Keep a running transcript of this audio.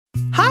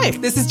Hi,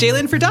 this is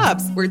Jalen for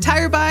Dobbs, where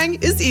tire buying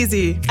is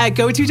easy. At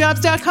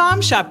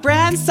GoToDobbs.com, shop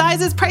brands,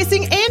 sizes,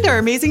 pricing, and our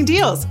amazing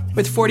deals.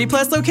 With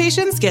 40-plus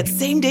locations, get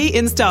same-day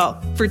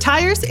install. For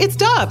tires, it's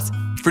Dobbs.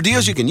 For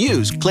deals you can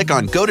use, click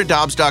on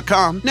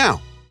GoToDobbs.com now.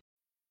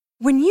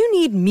 When you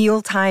need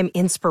mealtime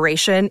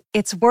inspiration,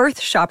 it's worth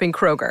shopping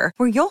Kroger,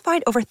 where you'll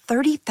find over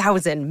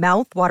 30,000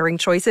 mouth-watering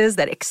choices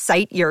that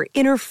excite your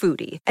inner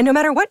foodie. And no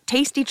matter what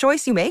tasty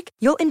choice you make,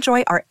 you'll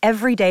enjoy our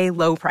everyday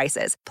low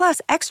prices, plus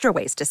extra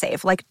ways to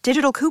save, like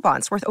digital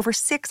coupons worth over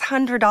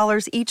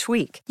 $600 each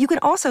week. You can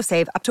also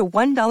save up to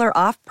 $1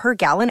 off per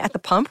gallon at the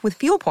pump with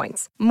fuel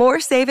points.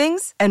 More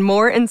savings and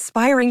more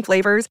inspiring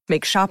flavors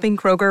make shopping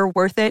Kroger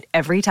worth it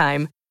every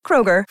time.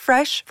 Kroger,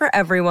 fresh for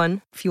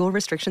everyone. Fuel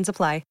restrictions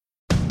apply.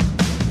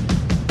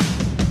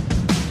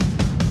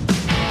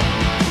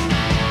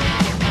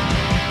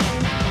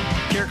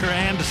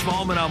 And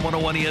Smallman on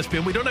 101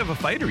 ESPN. We don't have a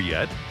fighter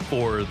yet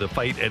for the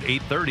fight at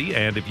 8:30,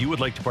 and if you would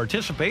like to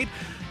participate,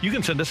 you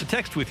can send us a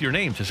text with your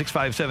name to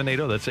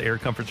 65780. That's the Air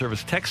Comfort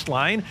Service text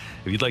line.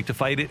 If you'd like to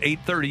fight at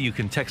 8:30, you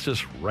can text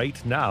us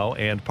right now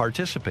and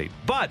participate.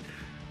 But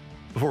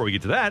before we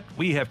get to that,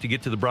 we have to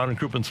get to the Brown and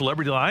Crouppen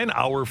Celebrity Line.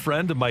 Our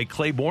friend Mike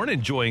Claiborne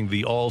enjoying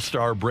the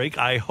All-Star break,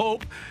 I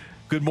hope.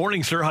 Good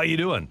morning, sir. How you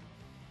doing?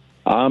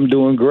 I'm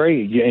doing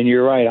great, and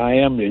you're right. I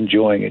am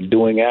enjoying it,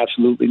 doing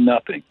absolutely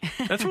nothing.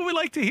 That's what we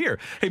like to hear.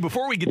 Hey,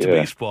 before we get to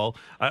baseball,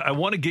 I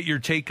want to get your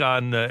take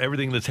on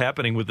everything that's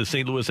happening with the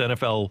St. Louis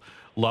NFL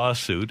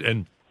lawsuit.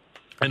 And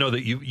I know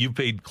that you've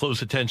paid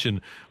close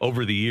attention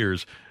over the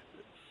years.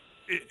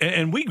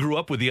 And we grew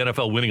up with the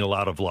NFL winning a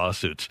lot of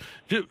lawsuits.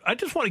 I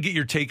just want to get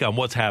your take on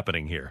what's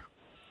happening here.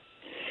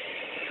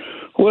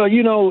 Well,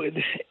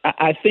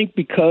 I think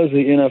because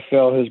the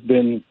NFL has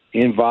been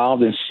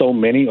involved in so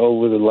many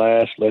over the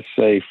last, let's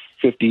say,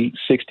 50,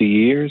 60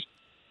 years,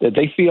 that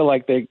they feel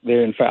like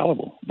they're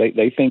infallible.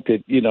 They think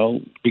that,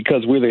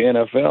 because we're the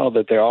NFL,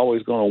 that they're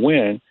always going to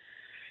win.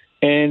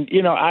 And,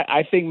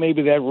 I think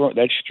maybe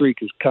that streak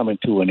is coming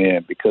to an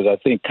end because I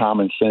think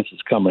common sense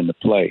is coming to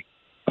play.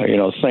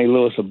 St.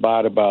 Louis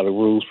abided by the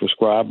rules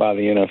prescribed by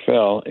the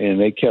NFL, and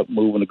they kept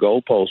moving the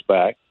goalposts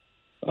back.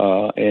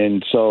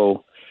 And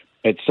so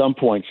at some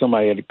point,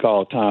 somebody had to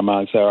call a timeout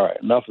and say, all right,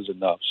 enough is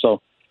enough.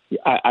 So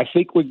I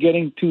think we're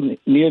getting to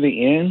near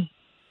the end.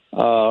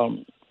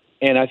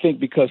 And I think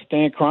because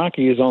Stan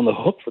Kroenke is on the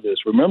hook for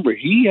this, remember,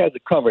 he had to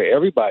cover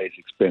everybody's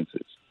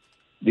expenses,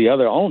 the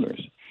other owners.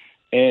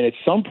 And at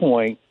some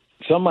point,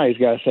 somebody's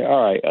got to say,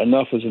 all right,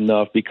 enough is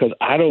enough, because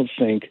I don't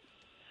think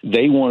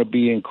they want to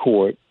be in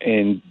court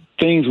and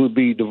things would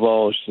be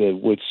divulged that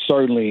would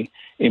certainly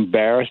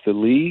embarrass the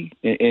league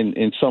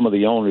and some of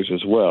the owners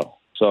as well.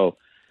 So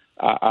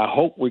I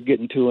hope we're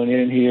getting to an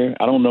end here.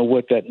 I don't know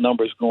what that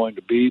number is going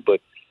to be,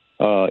 but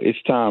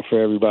it's time for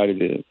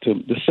everybody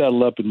to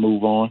settle up and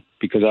move on,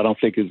 because I don't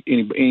think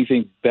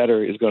anything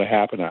better is going to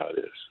happen out of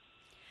this.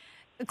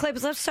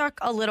 Clips, let's talk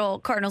a little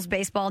Cardinals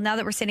baseball. Now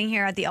that we're sitting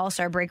here at the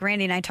All-Star break,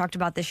 Randy and I talked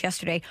about this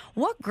yesterday.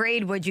 What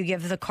grade would you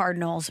give the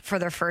Cardinals for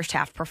their first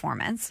half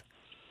performance?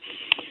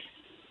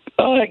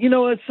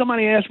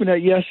 Somebody asked me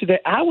that yesterday.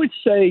 I would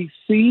say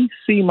C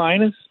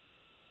minus.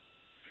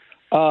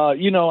 When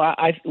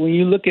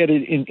you look at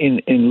it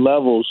in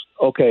levels,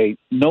 okay,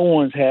 no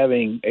one's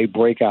having a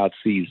breakout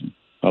season.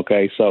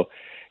 Okay, so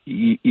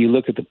you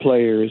look at the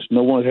players,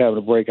 no one's having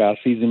a breakout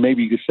season.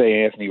 Maybe you could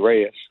say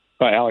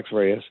Alex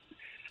Reyes.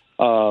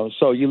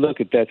 So you look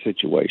at that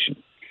situation.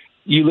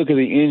 You look at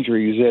the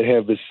injuries that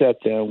have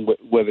beset them,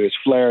 whether it's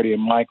Flaherty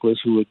and Michaelis,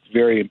 who are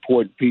very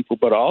important people,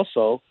 but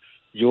also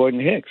Jordan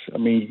Hicks. I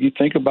mean, you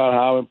think about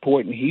how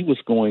important he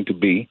was going to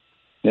be.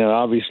 And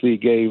obviously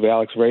gave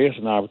Alex Reyes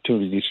an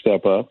opportunity to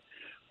step up.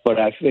 But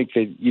I think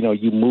that,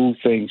 you move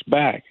things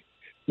back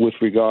with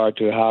regard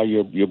to how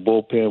your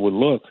bullpen would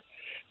look.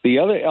 The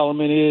other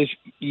element is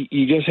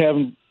you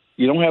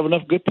don't have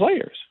enough good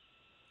players.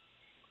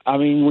 I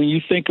mean, when you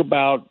think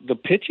about the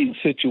pitching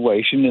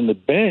situation and the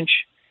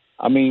bench,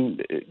 I mean,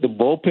 the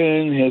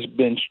bullpen has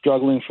been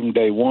struggling from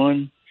day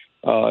one.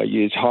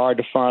 It's hard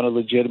to find a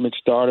legitimate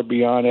starter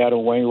beyond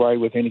Adam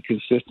Wainwright with any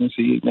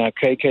consistency. Now,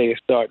 KK is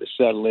starting to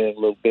settle in a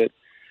little bit.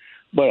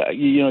 But,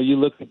 you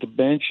look at the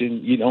bench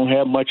and you don't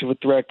have much of a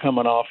threat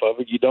coming off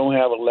of it. You don't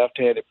have a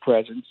left-handed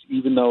presence.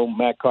 Even though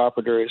Matt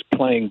Carpenter is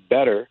playing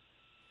better,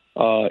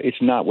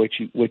 it's not what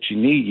you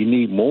need. You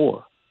need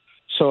more.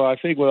 So I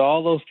think with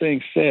all those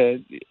things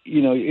said,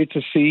 it's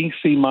a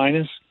C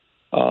minus,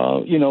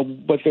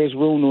 but there's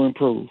room to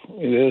improve.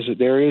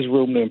 There is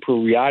room to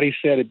improve. Yachty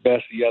said it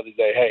best the other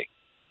day. Hey,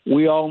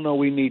 we all know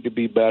we need to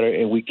be better,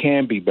 and we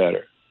can be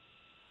better.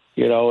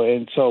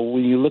 And so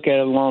when you look at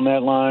it along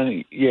that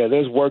line,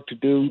 there's work to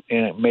do,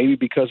 and maybe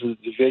because of the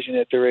division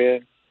that they're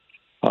in,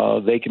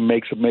 they can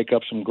make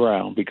up some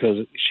ground,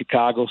 because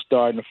Chicago's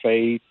starting to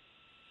fade.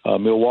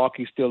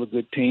 Milwaukee's still a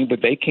good team,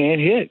 but they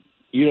can't hit.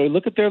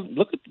 Look at their.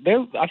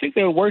 I think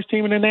they're the worst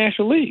team in the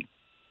National League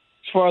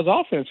as far as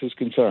offense is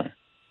concerned.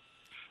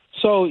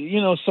 So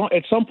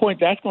at some point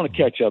that's going to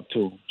catch up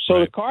to them.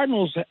 So The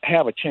Cardinals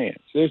have a chance.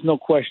 There's no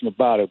question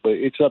about it, but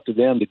it's up to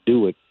them to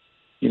do it.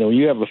 You know,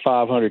 you have a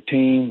 500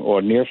 team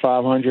or near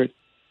 500.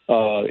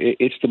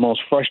 It's the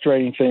most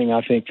frustrating thing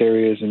I think there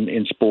is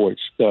in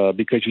sports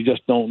because you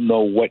just don't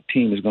know what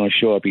team is going to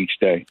show up each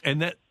day.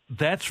 And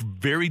that's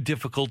very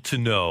difficult to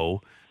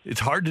know. It's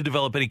hard to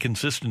develop any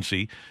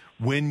consistency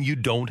when you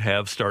don't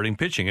have starting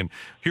pitching. And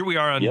here we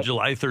are on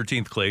July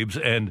 13th, Claibs,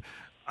 and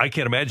I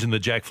can't imagine that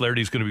Jack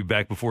Flaherty is going to be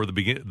back before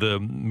the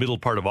middle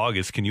part of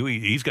August.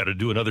 He's got to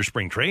do another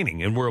spring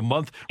training, and we're a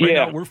month right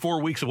now. We're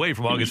 4 weeks away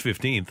from August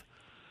 15th.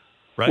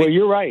 Right? Well,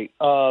 you're right.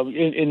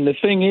 And the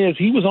thing is,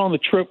 he was on the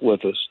trip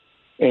with us,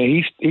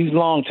 and he's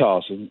long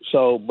tossing.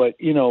 So, but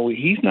you know,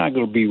 he's not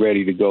going to be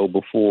ready to go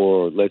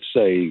before, let's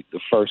say, the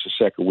first or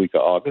second week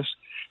of August,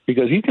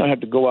 because he's going to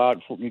have to go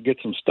out and get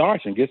some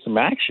starts and get some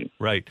action.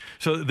 Right.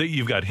 So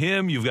you've got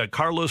him. You've got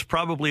Carlos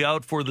probably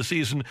out for the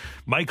season.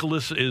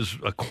 Michaelis is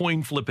a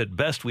coin flip at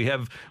best.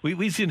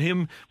 We've seen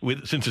him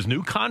since his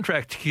new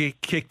contract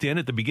kicked in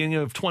at the beginning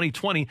of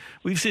 2020.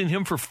 We've seen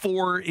him for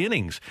 4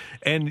 innings,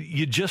 and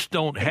you just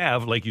don't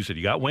have, like you said,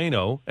 you got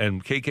Waino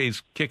and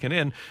KK's kicking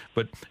in,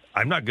 but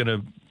I'm not going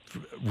to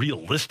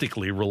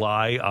realistically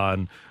rely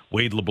on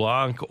Wade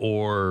LeBlanc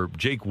or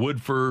Jake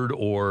Woodford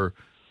or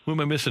who am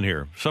I missing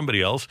here?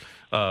 Somebody else.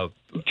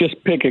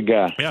 Just pick a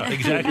guy. Yeah,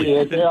 exactly.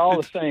 Yeah, they're all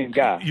the same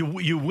guy.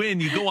 You win.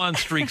 You go on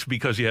streaks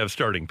because you have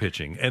starting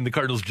pitching. And the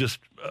Cardinals just,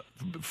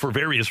 for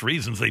various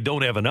reasons, they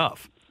don't have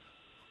enough.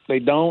 They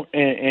don't,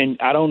 and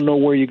I don't know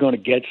where you're going to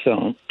get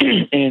some.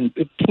 And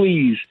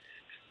please,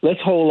 let's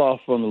hold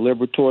off on the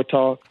Liberatore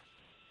talk.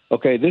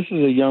 Okay, this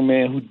is a young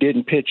man who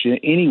didn't pitch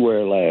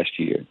anywhere last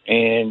year.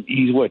 And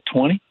he's,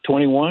 20,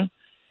 21?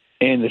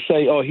 And to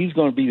say, he's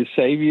going to be the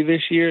savior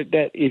this year,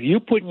 that if you're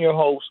putting your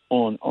hopes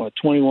on a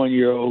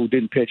 21-year-old who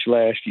didn't pitch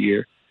last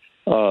year,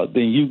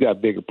 then you've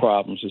got bigger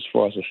problems as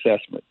far as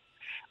assessment.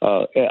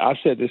 I've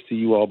said this to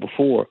you all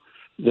before.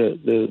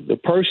 The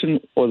person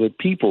or the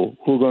people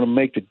who are going to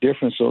make the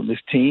difference on this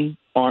team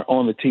aren't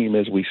on the team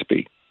as we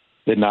speak.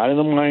 They're not in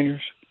the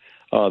minors.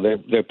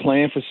 They're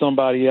playing for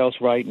somebody else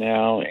right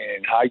now,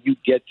 and how you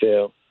get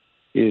there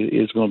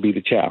is going to be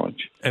the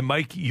challenge. And,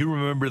 Mike, you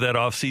remember that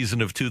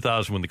offseason of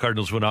 2000 when the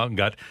Cardinals went out and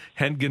got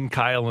Hengen,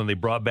 Kyle, and they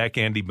brought back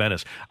Andy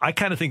Benes. I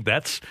kind of think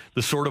that's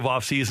the sort of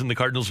offseason the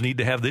Cardinals need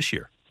to have this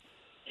year.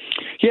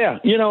 Yeah,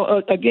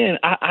 again,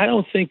 I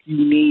don't think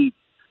you need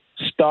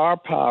star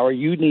power.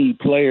 You need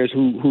players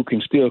who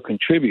can still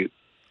contribute.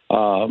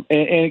 And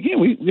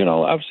again,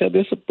 I've said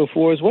this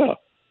before as well.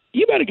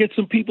 You better get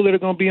some people that are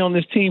going to be on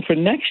this team for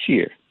next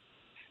year,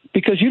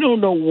 because you don't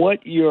know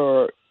what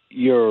your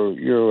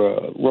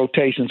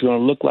rotation is going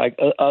to look like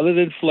other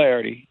than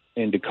Flaherty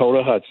and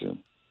Dakota Hudson.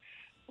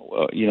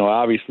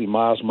 Obviously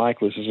Miles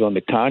Michaelis is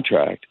under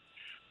contract,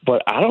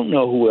 but I don't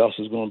know who else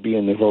is going to be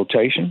in the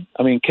rotation.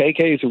 I mean,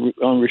 KK is an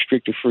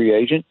unrestricted free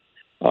agent.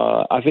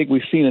 I think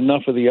we've seen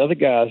enough of the other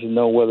guys to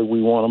know whether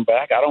we want them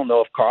back. I don't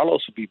know if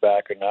Carlos will be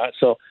back or not.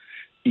 So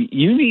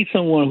you need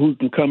someone who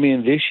can come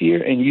in this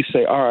year and you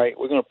say, all right,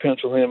 we're going to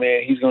pencil him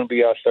in. He's going to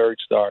be our third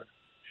starter.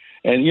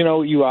 And,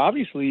 you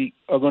obviously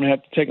are going to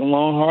have to take a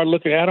long, hard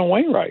look at Adam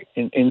Wainwright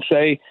and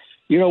say,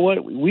 you know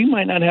what, we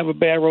might not have a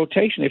bad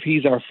rotation if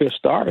he's our 5th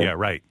starter. Yeah,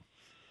 right.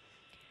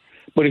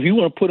 But if you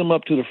want to put him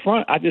up to the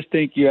front, I just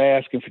think you're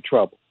asking for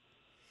trouble.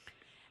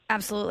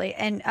 Absolutely.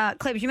 And,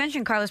 Clibbs, you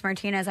mentioned Carlos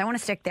Martinez. I want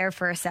to stick there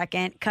for a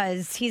second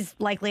because he's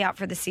likely out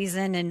for the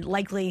season and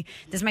likely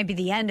this might be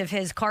the end of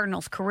his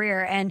Cardinals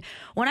career. And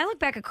when I look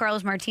back at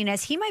Carlos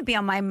Martinez, he might be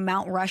on my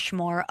Mount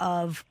Rushmore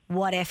of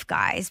what-if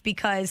guys,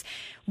 because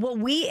what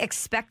we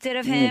expected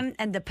of him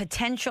and the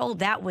potential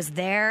that was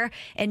there,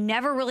 it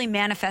never really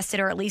manifested,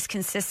 or at least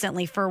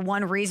consistently, for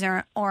one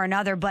reason or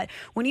another. But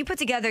when you put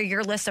together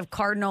your list of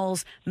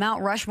Cardinals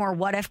Mount Rushmore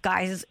what-if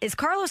guys, is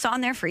Carlos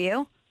on there for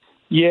you?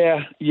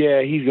 Yeah,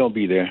 he's going to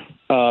be there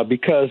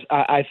because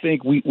I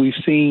think we've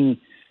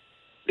seen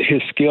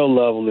his skill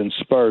level in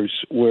spurts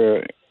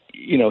where,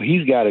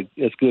 he's got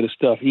as good a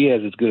stuff. He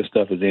has as good a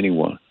stuff as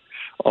anyone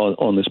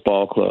on this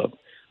ball club.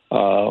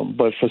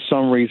 But for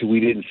some reason, we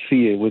didn't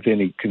see it with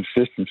any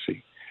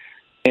consistency.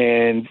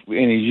 And as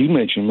you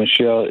mentioned,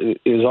 Michelle,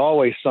 is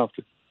always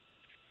something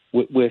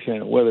with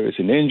him, whether it's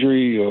an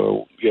injury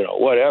or,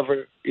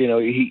 whatever.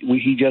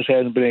 He just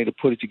hasn't been able to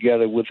put it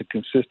together with a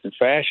consistent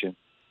fashion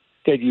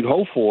that you'd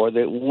hope for,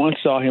 that once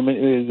saw him in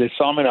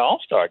an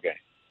All-Star game.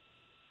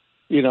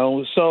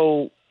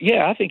 So,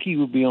 yeah, I think he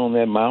would be on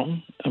that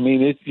mountain. I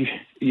mean, at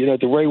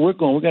the rate we're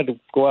going, we've got to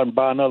go out and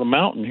buy another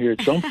mountain here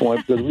at some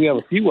point because we have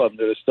a few of them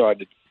that are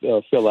starting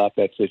to fill out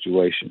that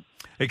situation.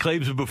 Hey,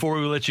 Claibs, before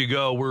we let you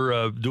go,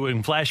 we're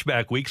doing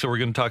Flashback Week, so we're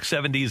going to talk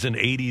 70s and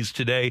 80s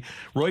today.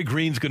 Roy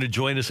Green's going to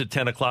join us at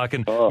 10 o'clock,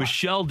 and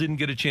Michelle didn't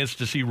get a chance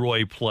to see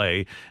Roy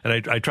play.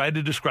 And I tried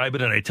to describe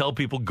it, and I tell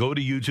people, go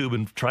to YouTube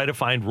and try to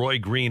find Roy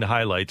Green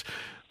highlights.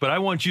 But I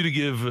want you to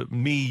give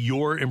me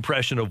your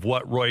impression of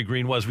what Roy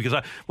Green was, because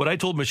what I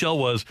told Michelle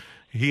was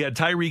he had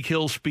Tyreek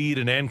Hill speed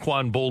and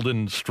Anquan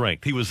Boldin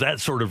strength. He was that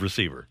sort of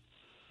receiver.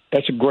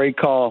 That's a great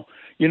call.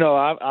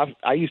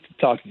 I used to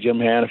talk to Jim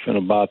Hannafin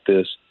about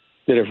this,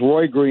 that if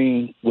Roy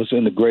Green was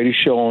in The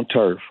Greatest Show on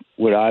Turf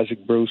with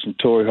Isaac Bruce and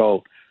Torrey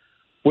Holt,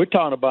 we're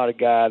talking about a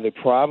guy that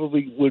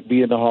probably would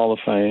be in the Hall of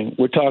Fame.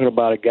 We're talking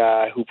about a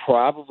guy who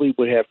probably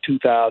would have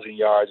 2,000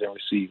 yards in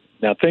receiving.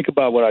 Now, think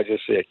about what I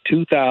just said,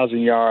 2,000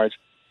 yards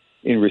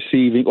in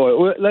receiving.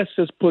 Or let's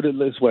just put it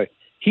this way.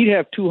 He'd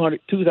have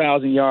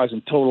 2,000 yards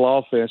in total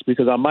offense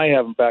because I might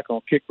have him back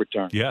on kick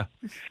return. Yeah.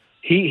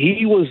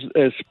 He was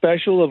as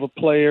special of a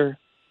player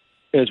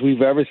as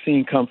we've ever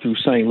seen come through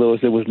St. Louis.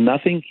 There was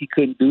nothing he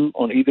couldn't do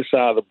on either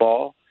side of the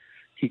ball.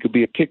 He could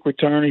be a kick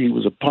returner. He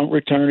was a punt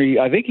returner.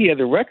 I think he had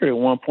the record at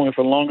one point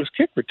for the longest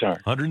kick return.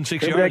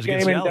 106 Remember yards that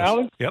against game in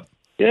Dallas? Yep.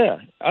 Yeah,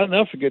 I'll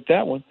never forget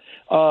that one.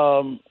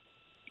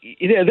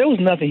 There was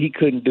nothing he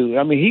couldn't do.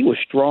 I mean, he was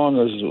strong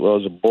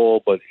as a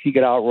bull, but he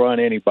could outrun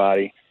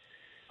anybody.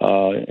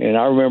 And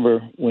I remember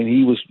when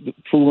he was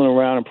fooling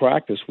around in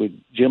practice with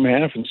Jim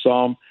Hanifin,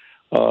 saw him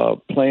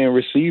playing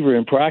receiver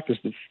in practice,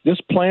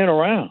 just playing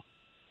around.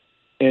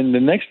 And the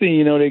next thing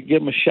you know, they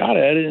give him a shot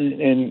at it,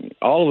 and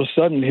all of a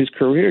sudden his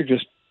career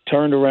just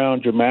turned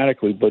around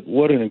dramatically. But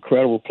what an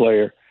incredible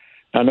player.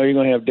 I know you're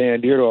going to have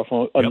Dan Dierdorf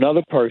on. Yep.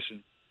 Another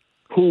person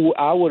who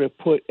I would have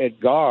put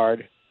at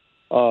guard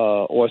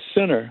or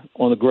center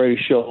on the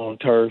greatest show on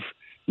turf.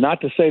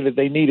 Not to say that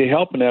they needed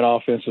help in that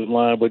offensive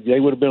line, but they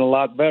would have been a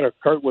lot better.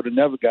 Kurt would have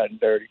never gotten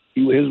dirty.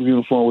 His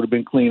uniform would have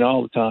been clean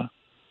all the time.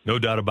 No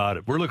doubt about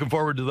it. We're looking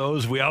forward to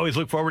those. We always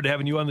look forward to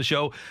having you on the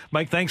show.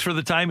 Mike, thanks for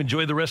the time.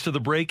 Enjoy the rest of the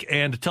break.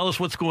 And tell us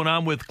what's going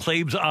on with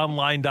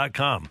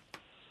ClaibsOnline.com.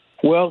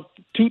 Well,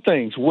 two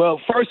things.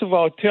 Well, first of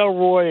all, tell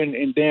Roy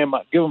and Dan,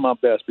 give them my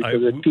best because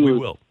they're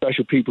two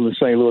special people in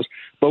St. Louis.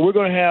 But we're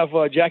going to have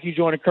Jackie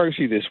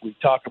Joyner-Kersee this week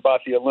talk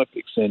about the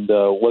Olympics and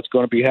what's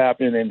going to be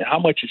happening and how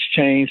much it's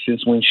changed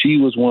since when she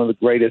was one of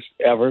the greatest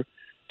ever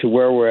to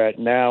where we're at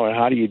now, and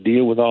how do you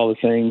deal with all the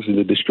things and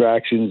the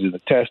distractions and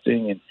the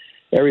testing and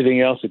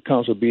everything else that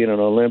comes with being an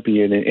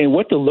Olympian, and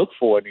what to look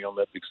for in the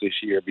Olympics this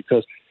year,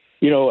 because,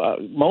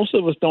 most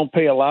of us don't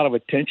pay a lot of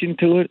attention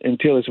to it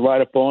until it's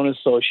right up on us,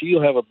 so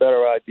she'll have a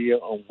better idea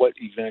on what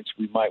events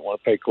we might want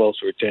to pay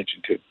closer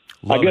attention to.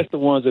 I guess the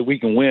ones that we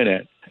can win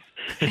at.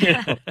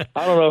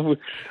 I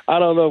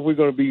don't know if we're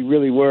going to be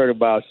really worried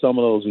about some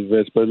of those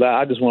events, but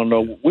I just want to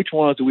know which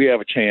ones do we have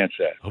a chance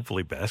at.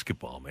 Hopefully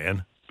basketball,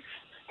 man.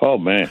 Oh,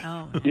 man.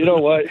 Oh. You know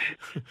what?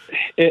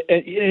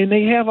 And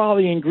they have all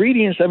the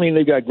ingredients. I mean,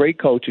 they've got great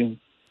coaching,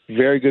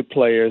 very good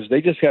players.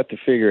 They just have to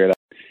figure it out.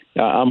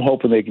 I'm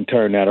hoping they can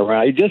turn that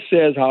around. It just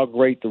says how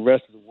great the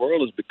rest of the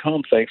world has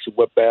become thanks to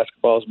what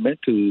basketball has meant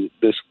to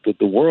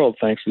the world,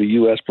 thanks to the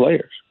U.S.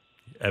 players.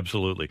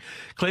 Absolutely.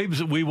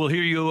 Claibs, we will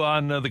hear you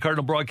on the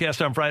Cardinal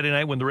broadcast on Friday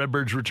night when the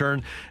Redbirds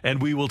return,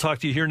 and we will talk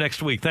to you here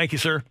next week. Thank you,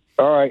 sir.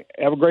 All right.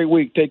 Have a great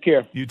week. Take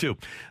care. You too.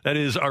 That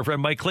is our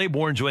friend Mike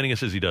Claiborne joining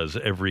us as he does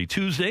every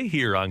Tuesday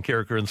here on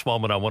Carricker and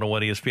Smallman on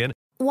 101 ESPN.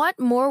 Want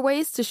more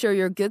ways to show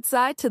your good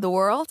side to the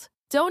world?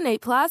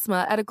 Donate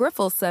plasma at a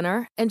Grifols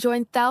Center and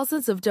join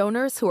thousands of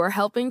donors who are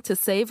helping to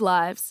save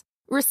lives.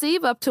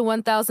 Receive up to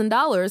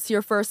 $1,000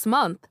 your first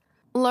month.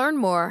 Learn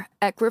more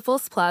at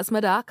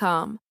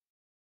grifolsplasma.com.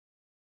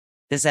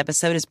 This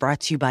episode is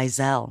brought to you by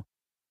Zelle.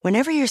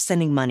 Whenever you're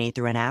sending money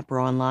through an app or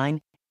online,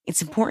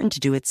 it's important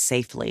to do it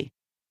safely.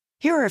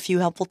 Here are a few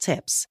helpful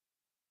tips.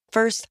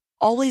 First,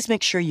 always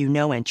make sure you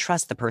know and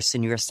trust the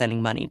person you are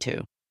sending money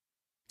to.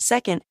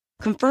 Second,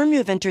 confirm you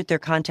have entered their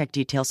contact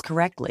details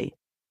correctly.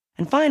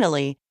 And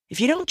finally,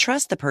 if you don't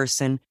trust the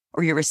person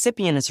or your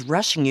recipient is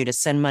rushing you to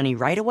send money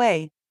right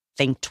away,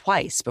 think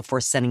twice before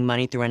sending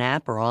money through an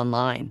app or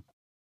online.